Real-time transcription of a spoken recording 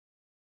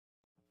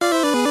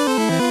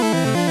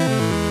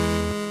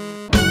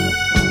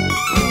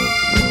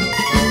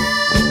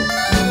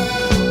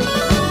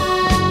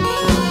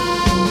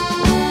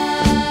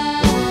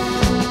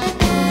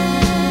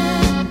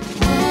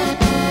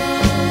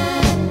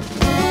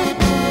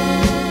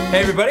Hey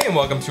everybody, and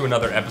welcome to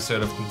another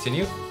episode of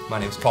Continue. My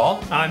name's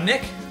Paul. I'm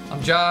Nick.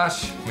 I'm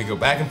Josh. We go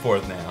back and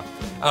forth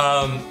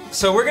now.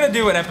 So we're gonna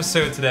do an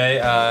episode today.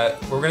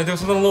 We're gonna do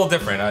something a little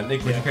different.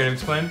 Nick, would you care to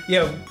explain?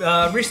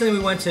 Yeah, recently we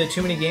went to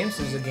Too Many Games.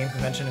 There's a game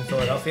convention in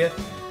Philadelphia,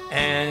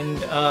 and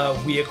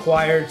we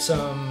acquired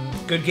some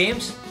good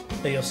games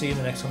that you'll see in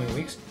the next coming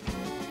weeks.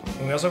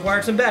 And we also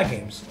acquired some bad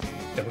games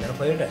that we're gonna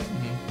play today.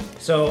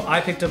 So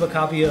I picked up a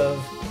copy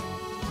of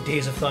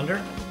Days of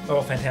Thunder.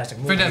 Oh, fantastic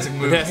movie. Fantastic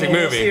movie. Fantastic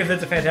movie. We'll see if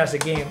it's a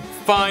fantastic game.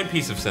 Fine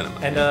piece of cinema.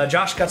 And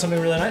Josh got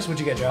something really nice. What'd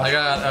you get, Josh? I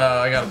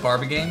got a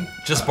Barbie game.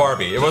 Just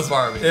Barbie. It was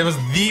Barbie. It was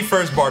the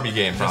first Barbie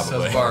game, Just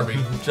probably. says Barbie.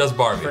 Just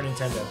Barbie. For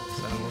Nintendo.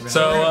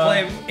 So We're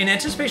gonna play, in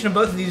anticipation of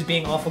both of these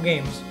being awful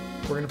games,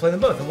 we're gonna play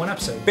them both in one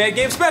episode. Bad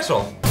Game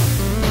Special.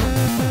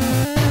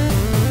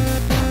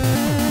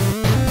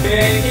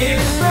 Bad Game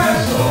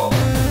Special.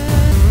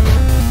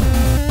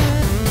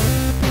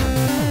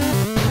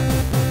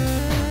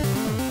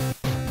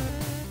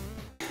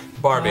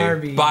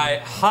 Barbie. By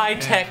High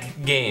Tech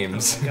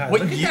Games. God,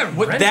 What look at year- that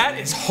what- render. That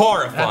is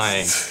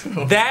horrifying. That's-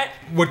 That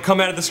would come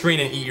out of the screen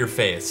and eat your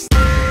face.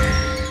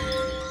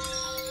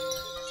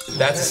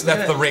 That's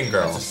the Ring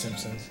Girl. That's the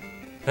Simpsons.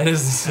 That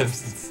is the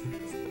Simpsons.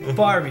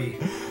 Barbie.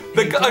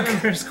 The A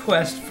gamer's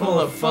quest full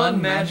of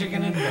fun, magic,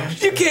 and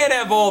adventure. You can't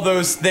have all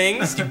those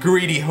things, you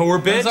greedy whore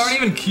bitch. Those aren't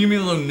even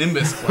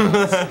cumulonimbus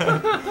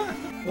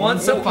clouds.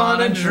 Once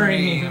upon a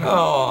dream.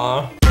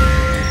 Aww. Look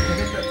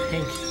at the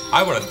pink.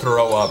 I want to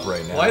throw up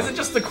right now. Why is it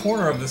just the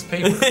corner of this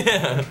paper?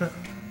 Yeah.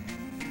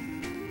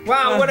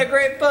 Wow, what a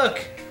great book!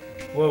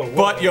 Whoa, whoa.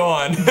 Butt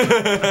yawn.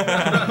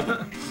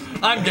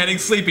 I'm getting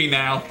sleepy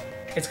now.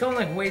 It's going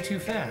like way too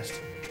fast.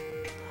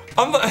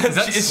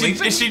 that is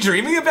sleeping? she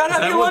dreaming about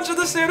having that what- lunch at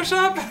the soda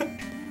shop?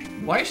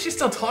 Why is she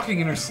still talking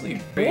in her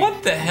sleep?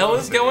 What the hell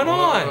is going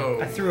on? I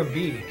Whoa. threw a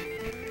bee.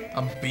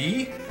 A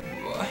bee?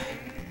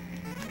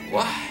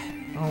 What?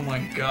 Oh my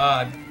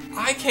god.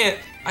 I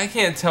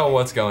can't tell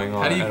what's going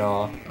on How do you- at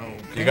all.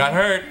 Okay. You got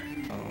hurt.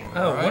 Oh,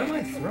 Alright. what am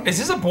I throwing? Is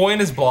this a boy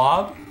and his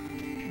blob?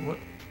 What?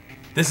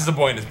 This is a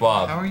boy and his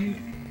blob. How are you?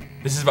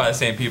 This is by the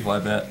same people, I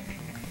bet.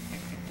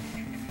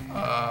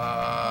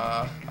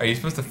 Are you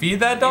supposed to feed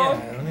that dog?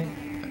 Yeah, let me...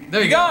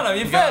 There You got him,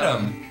 you fed got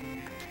him.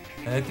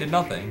 And it did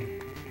nothing.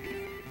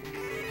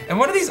 And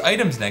what are these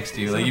items next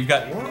to you? Like you've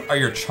got, are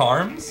your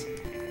charms?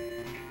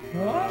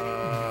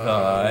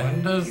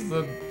 When does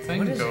the thing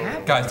What is go?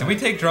 happening? Guys, did we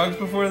take drugs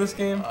before this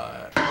game?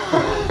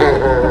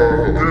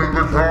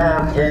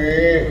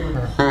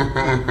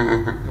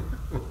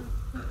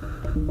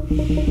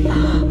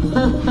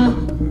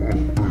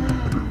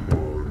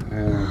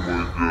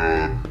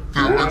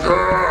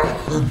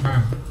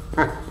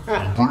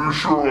 I'm pretty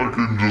sure I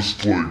can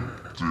just, like,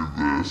 do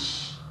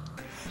this.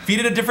 Feed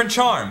it a different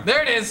charm.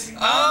 There it is. Oh,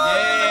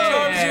 the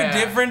charms Yeah. do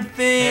different things.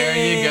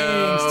 There you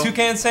go.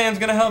 Toucan Sam's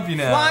gonna help you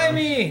now. Fly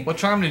me! What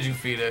charm did you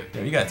feed it?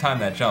 Yeah, you gotta time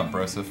that jump,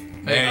 Broseph.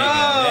 There you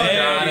Oh, go.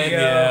 there There you you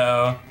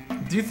go.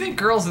 Do you think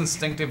girls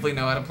instinctively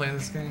know how to play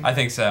this game? I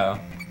think so.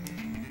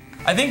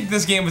 I think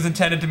this game was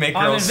intended to make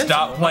I'm girls invincible.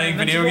 stop Am I playing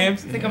video invincible?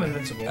 games. I think I'm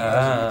invincible.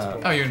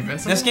 Oh, you're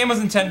invincible? This game was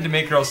intended to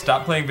make girls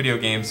stop playing video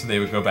games so they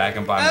would go back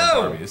and buy more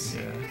Oh! Barbies.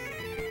 Yeah.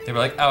 They were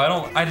like,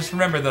 oh, I just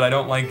remembered that I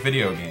don't like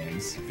video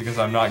games because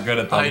I'm not good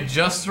at them. I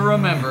just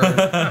remembered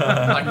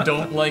I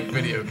don't like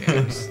video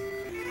games.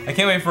 I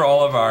can't wait for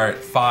all of our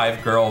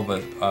 5 girl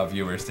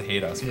viewers to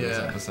hate us for this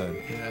Yeah.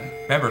 episode. Yeah.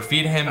 Remember,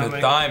 feed him Oh the my-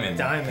 diamond.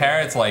 diamond.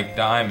 Parrots like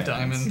diamonds.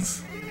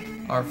 Diamonds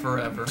are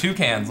forever.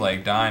 Toucans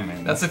like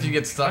diamonds. That's if you get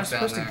Am I stuck down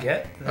supposed there. to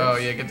get this? Oh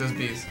yeah, get those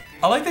bees.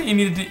 I like that you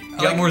needed to. You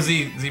got more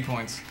Z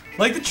points.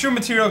 Like the true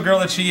material girl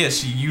that she is,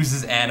 she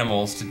uses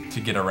animals to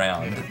get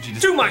around. Yeah. She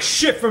just Do my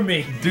shit for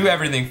me! do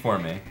everything for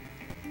me.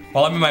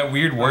 While I'm in my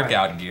weird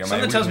workout gear.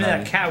 Something my tells me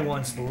weird that cat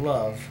wants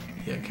love.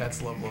 Yeah,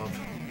 cats love love.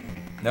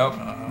 Nope,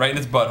 right in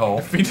its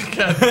butthole. Feed the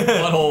cat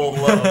butthole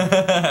love.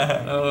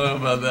 I don't know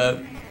about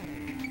that.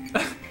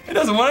 It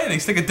doesn't want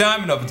anything. Stick a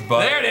diamond up its butt.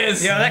 There it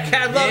is. Yo, that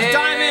cat loves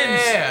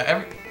diamonds!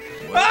 Yeah.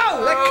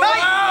 Oh, that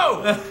kite!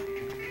 Oh!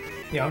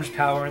 Yeah, I'm just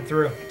powering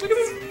through. Look at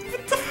this.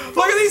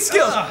 Look at these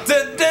skills.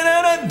 Dun,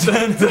 dun, dun,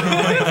 dun, dun.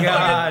 Oh my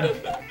god.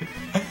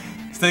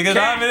 Stick a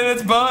diamond in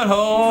its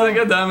butthole.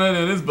 Stick a diamond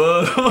in his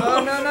butt.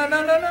 Oh, no, no,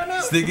 no, no, no,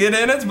 no. Stick it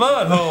in its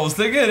butthole.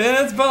 Stick it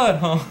in its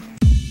butthole.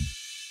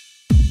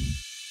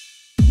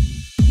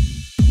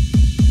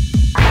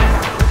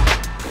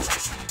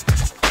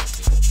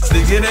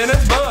 Stick it in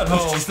its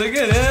butthole. Stick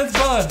it in its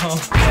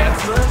butthole.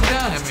 Cats love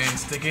diamond.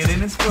 Stick it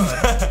in its butt.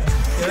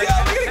 Yeah, look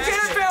at the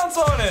cat bounce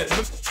on it.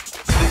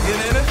 Stick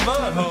it in its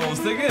butthole.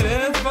 Stick it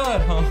in its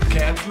butthole.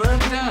 Cats love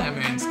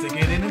diamond. Stick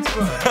it in its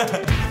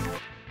butt.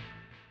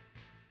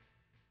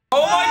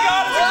 Oh my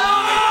god,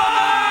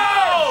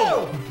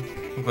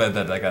 it's a I'm glad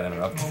that got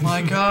interrupted. Oh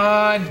my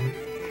god.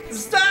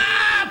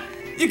 Stop!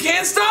 You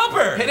can't stop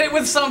her! Hit it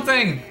with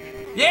something.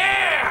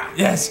 Yeah.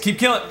 Yes, keep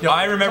killing. Yo,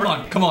 I remember.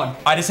 Come on.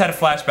 I just had a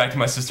flashback to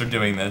my sister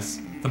doing this.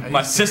 My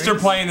you sister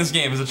serious? playing this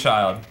game as a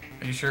child.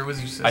 Are you sure it was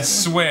your sister? I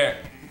swear.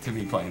 to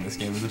me playing this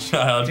game as a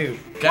child. Dude.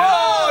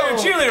 Whoa, you're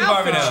cheerleader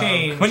Barbie now.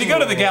 change. When you go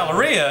to the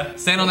Galleria,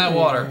 Stand on that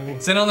water.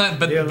 Stand on that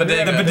Yeah,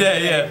 bodega. the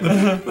bidet,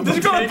 yeah. What did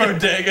you call it?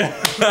 Bodega.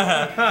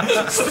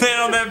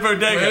 Stand on that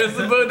bodega. Where's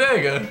the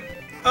bodega?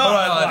 Hold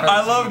on.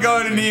 I love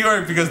going to New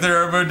York because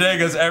there are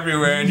bodegas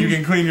everywhere and you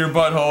can clean your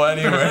butthole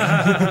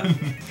anywhere.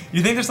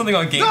 You think there's something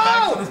on Game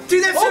Pass? No!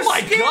 Dude, that's so Oh my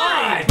scary!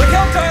 God! Look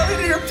how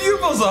dilated your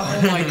pupils are!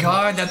 Oh my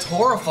god, that's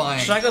horrifying.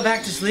 Should I go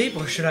back to sleep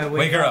or should I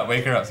Wake her up,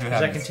 wake her up, see what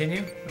Does that happens.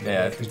 continue?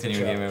 Yeah, it's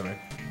continuing game over.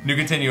 New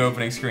continue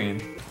opening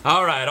screen.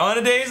 Alright, on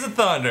to Days of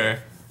Thunder.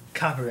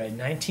 Copyright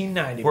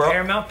 1990, We're-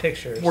 Paramount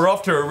Pictures. We're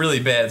off to a really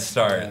bad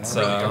start,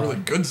 so... A really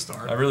good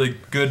start. A really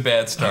good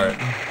bad start.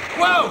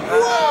 Whoa!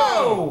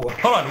 Whoa!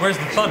 Hold on, where's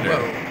the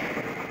thunder?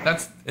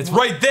 That's It's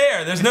right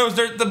there! There's no...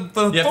 the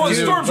You have to do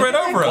storm's right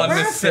over one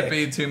us! Graphic.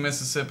 Mississippi, 2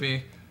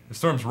 Mississippi. The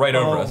storm's right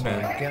over us, my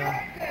man.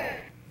 God.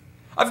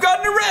 I've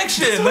got an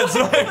erection! That's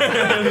what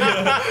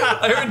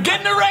I heard get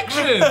an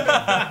erection!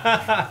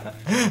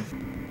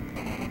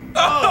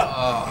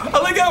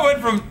 I think I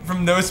went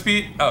from no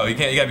speed. Oh, you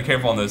gotta be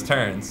careful on those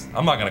turns.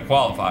 I'm not gonna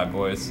qualify,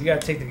 boys. You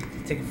gotta take your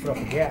foot off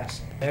the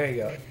gas. There you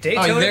go.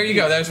 Oh, there you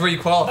go. That's where you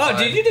qualify. Oh,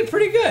 dude, you did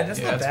pretty good. That's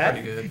Yeah, not that's bad.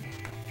 pretty good.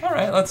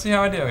 Alright, let's see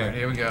how I do here.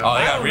 Here we go. Oh,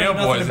 they I got don't real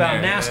know boys nothing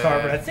in about here.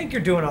 NASCAR, but I think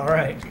you're doing all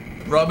right.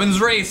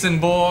 Rubbin's racing,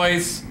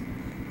 boys.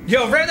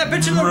 Yo, ram that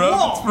bitch in the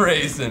wall. Roads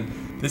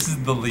racing. This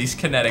is the least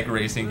kinetic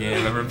racing game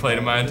I've ever played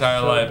in my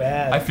entire So life.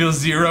 bad. I feel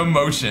zero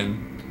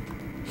motion.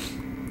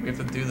 We have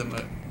to do them.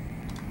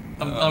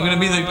 I'm gonna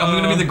be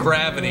the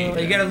gravity.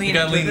 You gotta lean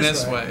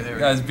this way. There we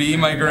go. Guys, be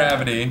my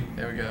gravity.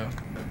 There we go.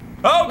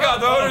 Oh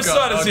god, the owner's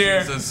son is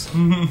here. Jesus.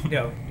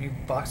 Yo, you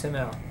box him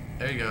out.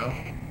 There you go.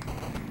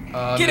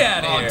 Get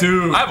out of here.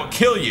 Dude. I will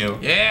kill you.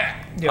 Yeah.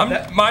 Yo,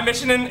 that, My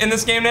mission in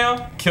this game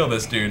now, kill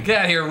this dude. Get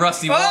out of here,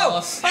 Rusty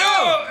Wallace. Fight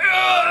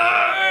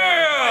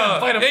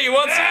him. Hey, you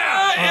want some?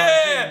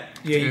 Yeah.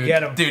 yeah, you Dude.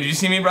 get him. Dude, you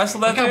see me wrestle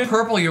that Look how dude?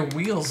 purple your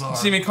wheels are.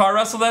 See me car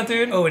wrestle that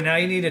dude? Oh, and now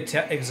you need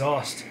a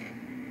exhaust.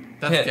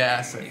 That's Pit.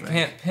 gas, I think.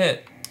 Can't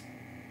pit.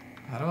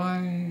 How do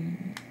I...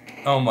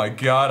 Oh my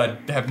god,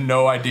 I have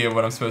no idea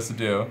what I'm supposed to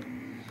do.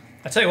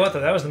 I tell you what, though,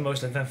 that was the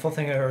most eventful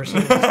thing I've ever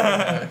seen.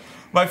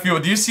 My fuel.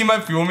 Do you see my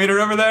fuel meter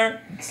over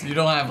there? So you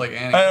don't have like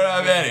any... I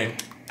don't have any.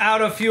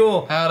 Out of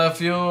fuel. Out of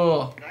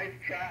fuel. Nice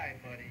try,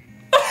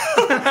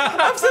 buddy.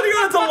 I'm sitting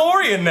on a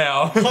DeLorean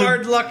now.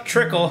 Hard luck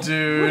trickle.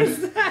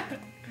 Dude.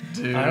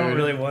 Dude. I don't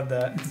really want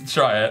that.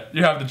 Try it.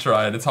 You have to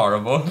try it. It's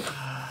horrible.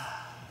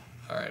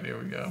 Alright, here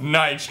we go.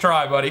 Nice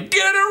try, buddy.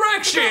 Get an How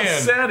erection!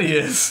 sad he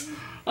is.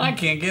 I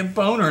can't get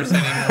boners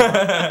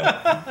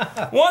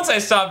anymore. Once I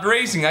stopped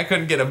racing, I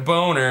couldn't get a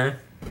boner.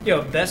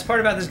 Yo, best part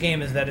about this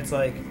game is that it's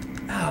like,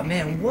 oh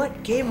man,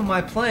 what game am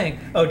I playing?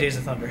 Oh, Days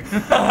of Thunder.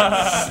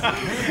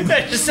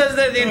 That just says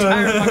that the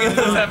entire fucking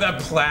Just have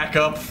that plaque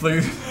up,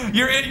 please.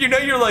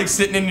 You're like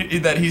sitting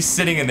in that he's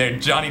sitting in there,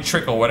 Johnny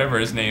Trickle, whatever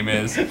his name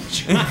is.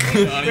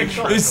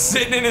 He's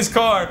sitting in his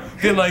car,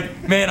 being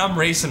like, man, I'm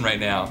racing right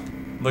now.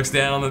 Looks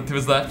down to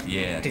his left.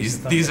 Yeah,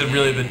 these are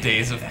really the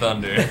days of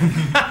thunder.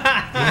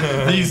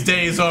 These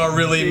days are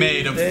really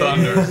made of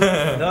thunder.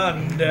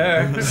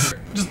 Thunder.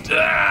 Just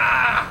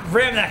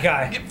Ram that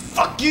guy.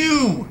 fuck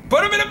you.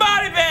 Put him in a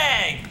body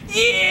bag.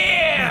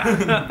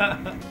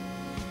 Yeah.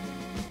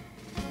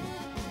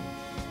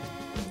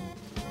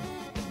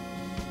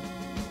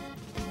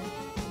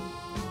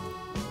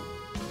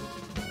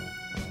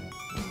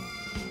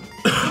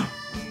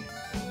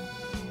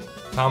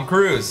 Tom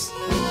Cruise.